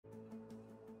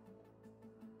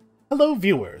Hello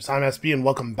viewers, I'm SB and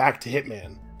welcome back to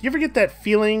Hitman. Do you ever get that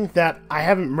feeling that I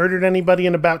haven't murdered anybody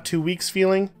in about 2 weeks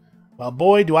feeling? Well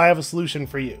boy, do I have a solution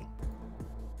for you.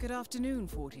 Good afternoon,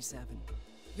 47.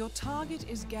 Your target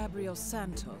is Gabriel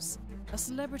Santos, a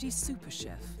celebrity super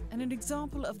chef and an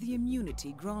example of the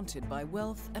immunity granted by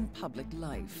wealth and public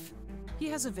life. He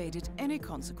has evaded any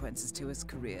consequences to his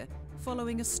career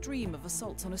following a stream of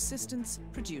assaults on assistants,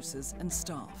 producers, and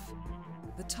staff.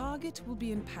 The target will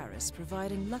be in Paris,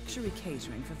 providing luxury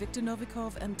catering for Viktor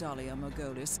Novikov and Dalia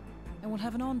Margolis, and will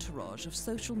have an entourage of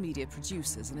social media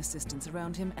producers and assistants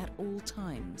around him at all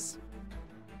times.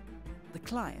 The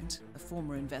client, a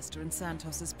former investor in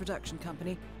Santos's production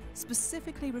company,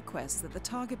 specifically requests that the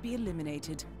target be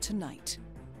eliminated tonight.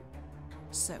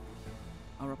 So,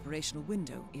 our operational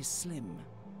window is slim.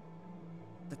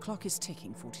 The clock is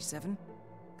ticking, 47.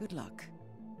 Good luck.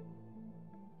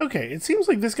 Okay, it seems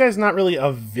like this guy's not really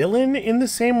a villain in the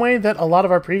same way that a lot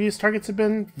of our previous targets have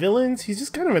been villains. He's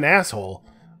just kind of an asshole.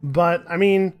 But, I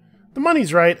mean, the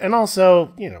money's right, and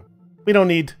also, you know, we don't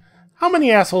need... How many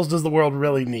assholes does the world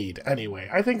really need, anyway?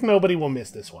 I think nobody will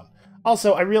miss this one.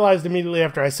 Also, I realized immediately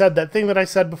after I said that thing that I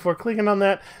said before clicking on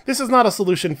that, this is not a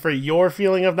solution for your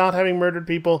feeling of not having murdered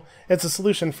people. It's a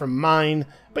solution for mine.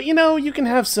 But, you know, you can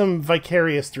have some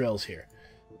vicarious thrills here.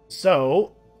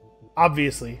 So,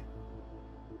 obviously...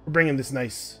 We're bringing this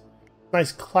nice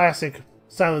classic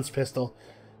silenced pistol.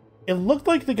 It looked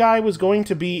like the guy was going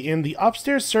to be in the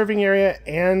upstairs serving area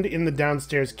and in the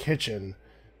downstairs kitchen.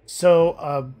 So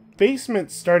a basement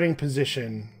starting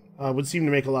position would seem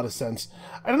to make a lot of sense.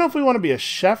 I don't know if we want to be a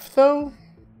chef, though.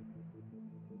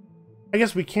 I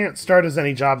guess we can't start as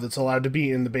any job that's allowed to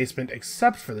be in the basement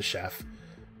except for the chef.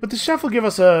 But the chef will give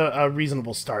us a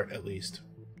reasonable start, at least.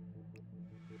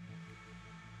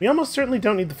 We almost certainly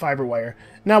don't need the fiber wire.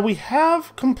 Now, we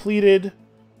have completed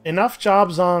enough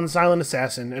jobs on Silent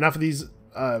Assassin, enough of these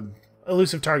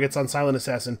elusive targets on Silent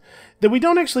Assassin, that we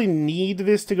don't actually need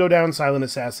this to go down Silent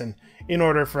Assassin in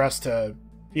order for us to,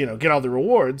 you know, get all the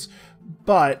rewards.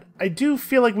 But I do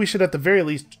feel like we should at the very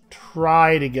least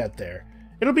try to get there.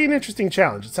 It'll be an interesting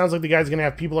challenge. It sounds like the guy's going to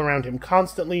have people around him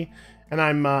constantly, and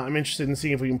I'm interested in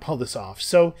seeing if we can pull this off.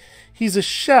 So, he's a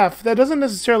chef. That doesn't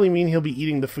necessarily mean he'll be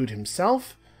eating the food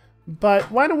himself. But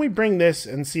why don't we bring this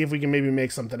and see if we can maybe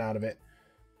make something out of it?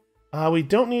 We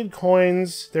don't need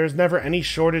coins. There's never any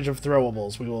shortage of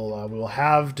throwables. We will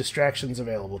have distractions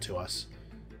available to us.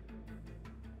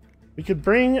 We could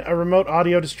bring a remote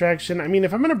audio distraction. I mean,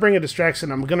 if I'm going to bring a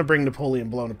distraction, I'm going to bring Napoleon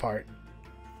blown apart.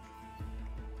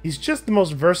 He's just the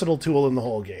most versatile tool in the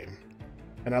whole game.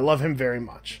 And I love him very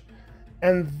much.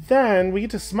 And then we get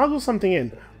to smuggle something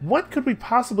in. What could we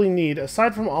possibly need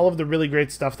aside from all of the really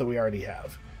great stuff that we already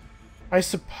have? I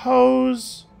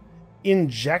suppose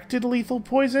injected lethal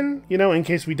poison, you know, in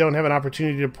case we don't have an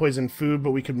opportunity to poison food,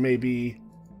 but we could maybe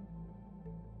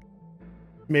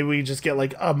we just get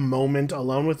like a moment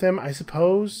alone with him, I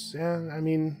suppose. Yeah, I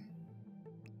mean,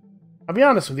 I'll be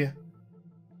honest with you.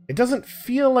 It doesn't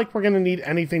feel like we're going to need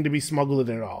anything to be smuggled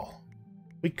in at all.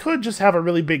 We could just have a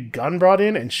really big gun brought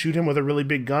in and shoot him with a really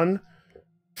big gun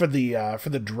for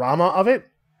the drama of it.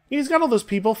 He's got all those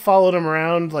people following him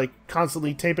around, like,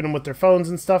 constantly taping him with their phones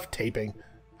and stuff. Taping.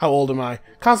 How old am I?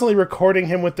 Constantly recording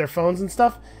him with their phones and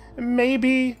stuff.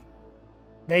 Maybe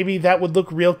that would look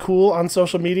real cool on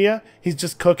social media. He's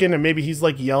just cooking, and maybe he's,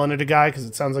 like, yelling at a guy, because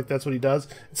it sounds like that's what he does.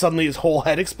 And suddenly his whole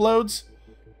head explodes.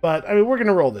 But, I mean, we're going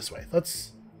to roll this way.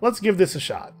 Let's give this a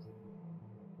shot.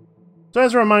 So,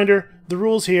 as a reminder, the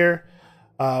rules here.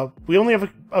 We only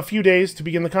have a few days to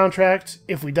begin the contract.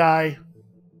 If we die...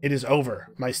 it is over.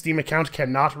 My Steam account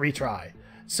cannot retry.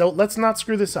 So let's not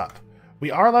screw this up.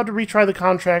 We are allowed to retry the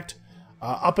contract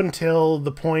up until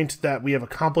the point that we have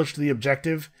accomplished the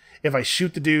objective. If I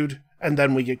shoot the dude and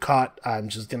then we get caught, I'm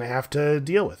just going to have to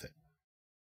deal with it.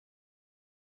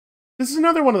 This is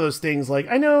another one of those things, like,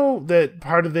 I know that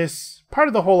part of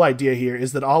the whole idea here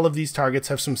is that all of these targets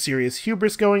have some serious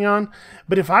hubris going on,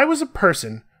 but if I was a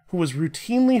person who was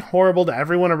routinely horrible to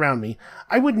everyone around me,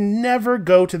 I would never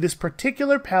go to this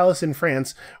particular palace in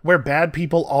France where bad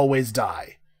people always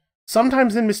die.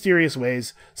 Sometimes in mysterious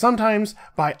ways, sometimes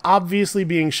by obviously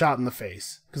being shot in the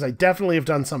face, because I definitely have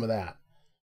done some of that.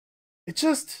 It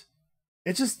just,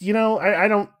 you know, I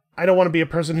don't want to be a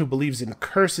person who believes in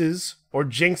curses or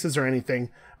jinxes or anything,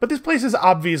 but this place is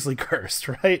obviously cursed,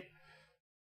 right?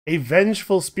 A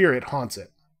vengeful spirit haunts it.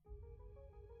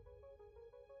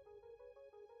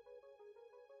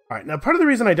 Alright, now part of the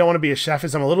reason I don't want to be a chef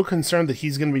is I'm a little concerned that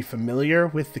he's going to be familiar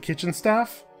with the kitchen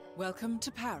staff. Welcome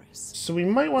to Paris. So we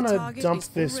might want to dump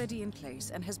this in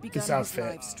place and has begun outfit.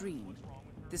 live stream.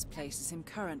 This places him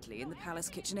currently in the palace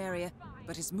kitchen area,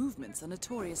 but his movements are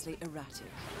notoriously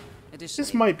erratic. Additionally,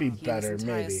 This might be he and better, his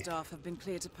entire maybe. staff have been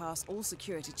cleared to pass all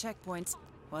security checkpoints,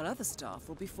 while other staff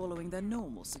will be following their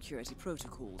normal security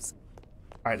protocols.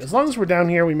 Alright, as long as we're down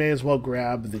here, we may as well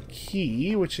grab the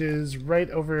key, which is right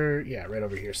over... yeah, right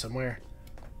over here somewhere.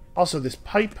 Also, this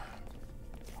pipe.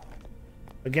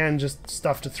 Again, just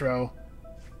stuff to throw.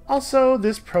 Also,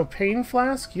 this propane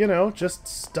flask, you know, just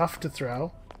stuff to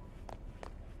throw.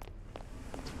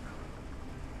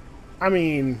 I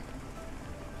mean...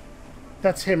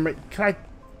 that's him, right? Can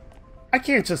I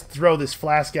can't just throw this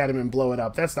flask at him and blow it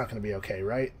up. That's not going to be okay,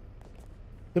 right?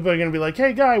 People are going to be like,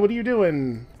 hey, guy, what are you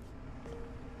doing?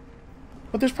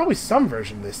 But there's probably some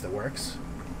version of this that works.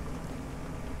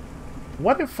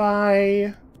 What if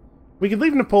I... we could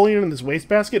leave Napoleon in this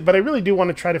wastebasket, but I really do want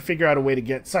to try to figure out a way to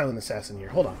get Silent Assassin here.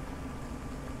 Hold on.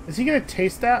 Is he going to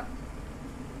taste that?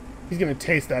 He's going to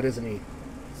taste that, isn't he?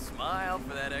 Smile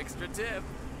for that extra tip.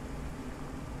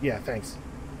 Yeah, thanks.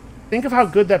 Think of how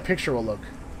good that picture will look.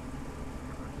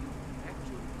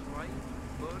 Actually trying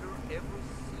to murder every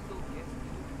single guest.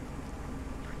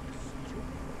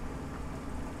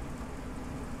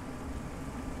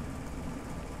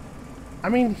 I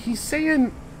mean, he's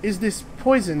saying, is this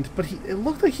poisoned? But it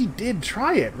looked like he did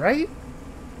try it, right?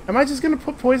 Am I just going to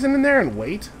put poison in there and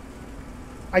wait?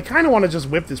 I kind of want to just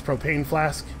whip this propane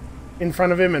flask in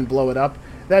front of him and blow it up.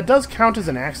 That does count as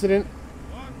an accident.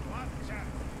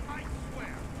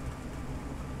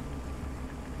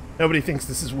 Nobody thinks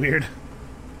this is weird.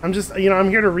 I'm just, you know, I'm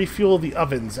here to refuel the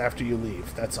ovens after you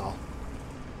leave. That's all.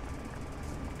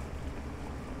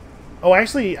 Oh,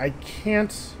 actually, I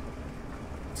can't...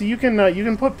 so you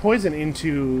can put poison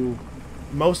into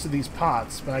most of these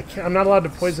pots, but I'm not allowed to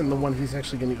poison the one he's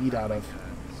actually going to eat out of.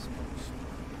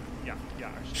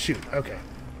 Shoot, okay.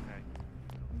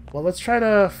 Well, let's try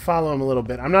to follow him a little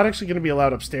bit. I'm not actually going to be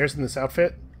allowed upstairs in this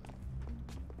outfit.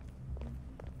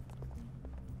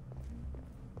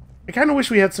 I kind of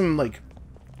wish we had some, like,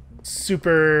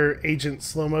 super agent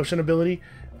slow motion ability.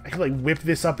 I could, like, whip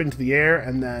this up into the air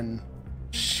and then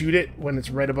shoot it when it's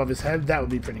right above his head. That would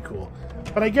be pretty cool.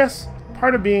 But I guess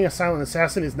part of being a silent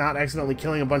assassin is not accidentally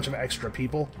killing a bunch of extra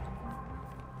people.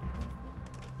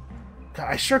 God,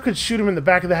 I sure could shoot him in the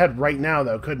back of the head right now,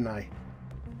 though, couldn't I?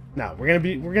 No, we're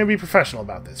gonna be professional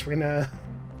about this. We're gonna,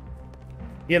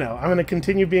 you know, I'm gonna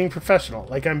continue being professional,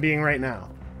 like I'm being right now.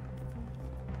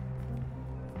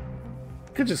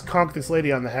 Could just conk this lady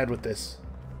on the head with this.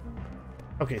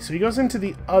 Okay, so he goes into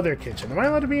the other kitchen. Am I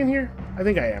allowed to be in here? I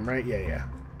think I am, right? Yeah, yeah.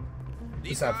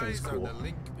 This outfit is cool. Are the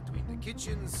link between the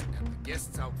kitchens and the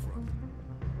guests out front.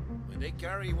 When they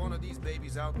carry one of these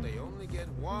babies out, they only get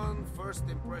one first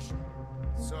impression.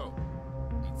 So,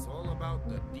 it's all about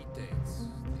the details,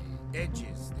 the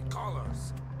edges, the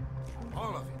colors,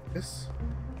 all of it. This.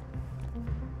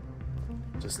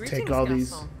 Just Greetings, take all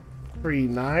these Gaston. free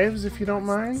knives, if you don't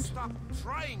mind. Stop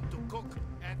trying to cook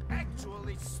and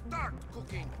actually start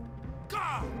cooking.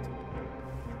 God!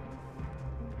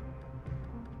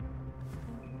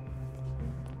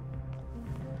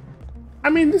 I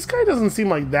mean, this guy doesn't seem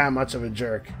like that much of a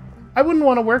jerk. I wouldn't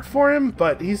want to work for him,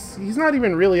 but he's not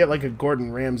even really at like a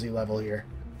Gordon Ramsay level here.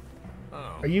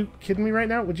 Oh. Are you kidding me right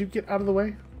now? Would you get out of the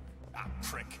way? Ah,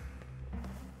 prick.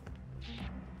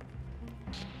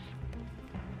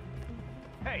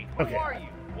 Hey, who Okay. are you?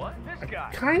 What? This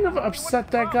guy? Kind of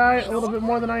upset that guy a little bit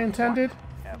more than I intended.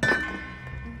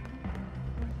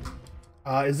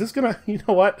 Is this gonna... you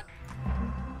know what?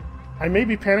 I may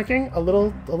be panicking a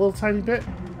little tiny bit.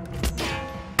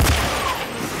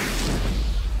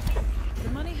 The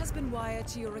money has been wired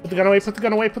to your Put the gun away, put the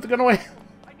gun away, put the gun away.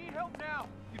 I need help now.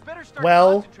 You better start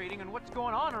Well- concentrating on what's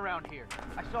going on around here.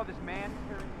 I saw this man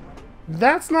carrying...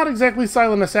 That's not exactly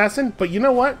Silent Assassin, but you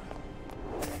know what?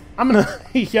 I'm gonna...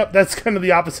 yep, that's kind of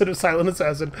the opposite of Silent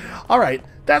Assassin. Alright,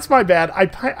 that's my bad. I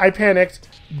panicked,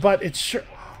 but it's sure...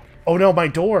 oh no, my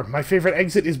door. My favorite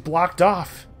exit is blocked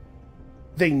off.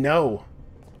 They know.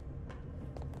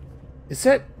 Is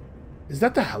that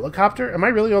the helicopter? Am I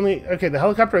really only... okay, the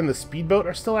helicopter and the speedboat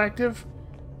are still active?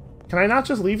 Can I not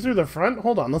just leave through the front?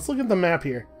 Hold on, let's look at the map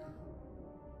here.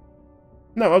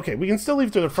 No, okay, we can still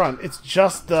leave through the front. It's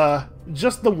just the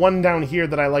one down here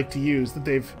that I like to use that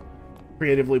they've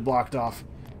creatively blocked off.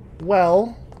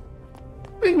 Well,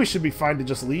 I think we should be fine to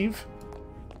just leave.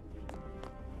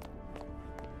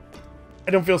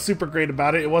 I don't feel super great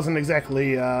about it. It wasn't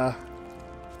exactly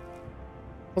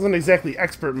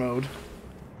expert mode.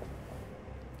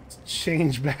 Let's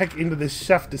change back into this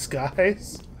chef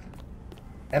disguise.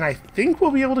 And I think we'll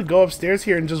be able to go upstairs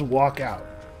here and just walk out.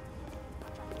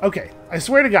 Okay, I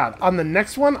swear to God, on the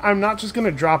next one, I'm not just going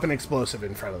to drop an explosive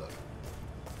in front of them.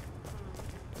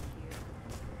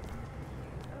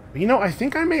 But you know, I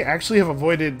think I may actually have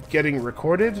avoided getting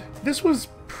recorded. This was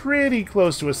pretty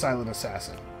close to a silent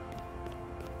assassin.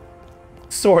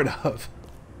 Sort of.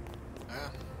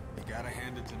 You gotta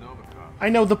hand it to Novikov. I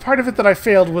know the part of it that I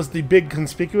failed was the big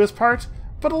conspicuous part,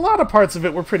 but a lot of parts of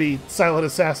it were pretty silent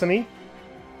assassin-y.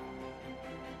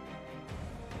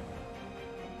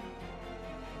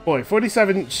 Boy,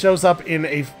 47 shows up in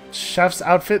a chef's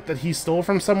outfit that he stole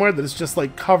from somewhere that is just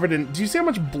like covered in... Do you see how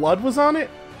much blood was on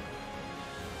it?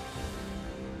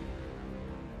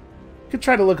 Could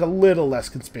try to look a little less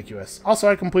conspicuous. Also,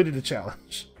 I completed a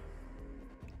challenge.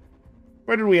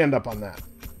 Where did we end up on that?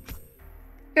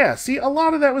 Yeah, see, a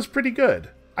lot of that was pretty good.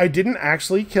 I didn't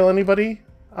actually kill anybody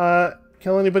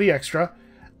extra.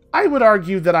 I would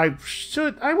argue that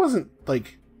I wasn't,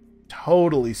 like,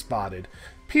 totally spotted.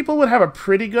 People would have a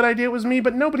pretty good idea it was me,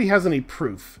 but nobody has any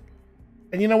proof.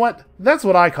 And you know what? That's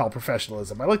what I call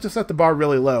professionalism. I like to set the bar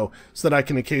really low so that I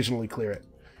can occasionally clear it.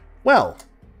 Well,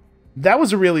 that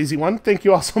was a real easy one. Thank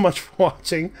you all so much for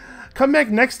watching. Come back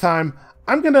next time.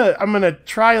 I'm gonna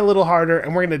try a little harder,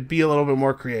 and we're gonna be a little bit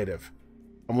more creative.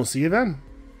 And we'll see you then.